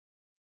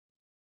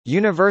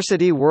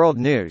University World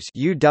News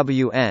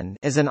 (UWN)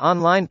 is an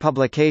online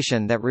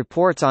publication that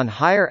reports on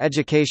higher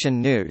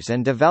education news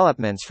and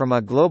developments from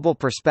a global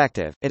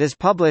perspective. It is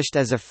published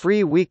as a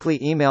free weekly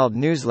emailed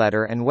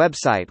newsletter and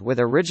website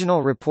with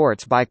original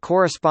reports by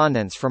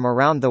correspondents from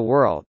around the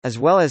world, as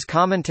well as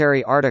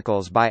commentary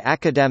articles by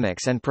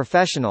academics and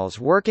professionals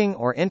working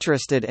or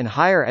interested in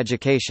higher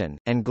education,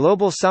 and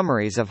global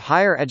summaries of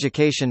higher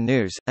education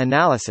news,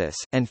 analysis,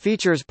 and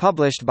features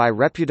published by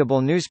reputable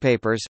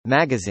newspapers,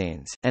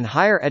 magazines, and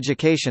higher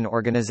education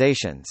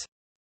organizations.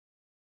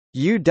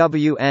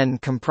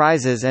 UWN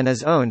comprises and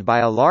is owned by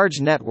a large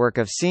network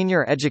of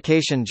senior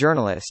education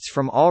journalists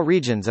from all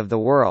regions of the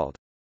world.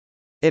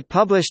 It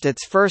published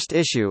its first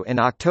issue in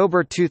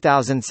October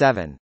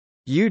 2007.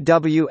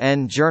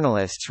 UWN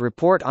journalists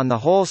report on the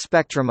whole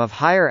spectrum of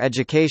higher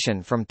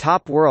education from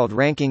top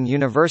world-ranking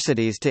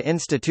universities to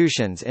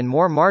institutions in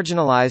more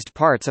marginalized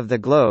parts of the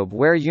globe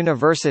where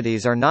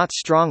universities are not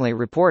strongly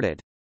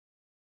reported.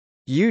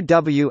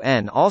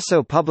 UWN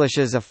also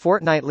publishes a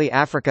fortnightly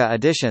Africa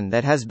edition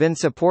that has been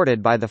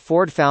supported by the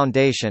Ford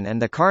Foundation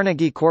and the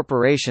Carnegie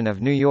Corporation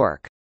of New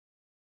York.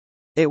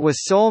 It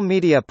was sole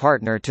media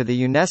partner to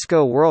the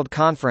UNESCO World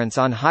Conference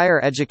on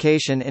Higher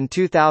Education in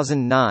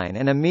 2009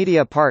 and a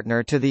media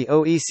partner to the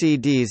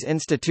OECD's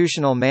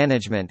Institutional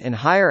Management in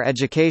Higher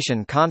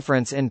Education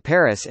Conference in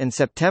Paris in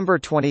September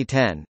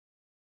 2010.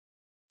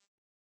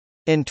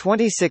 In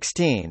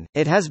 2016,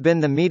 it has been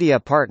the media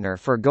partner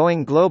for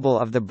Going Global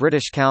of the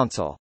British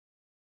Council.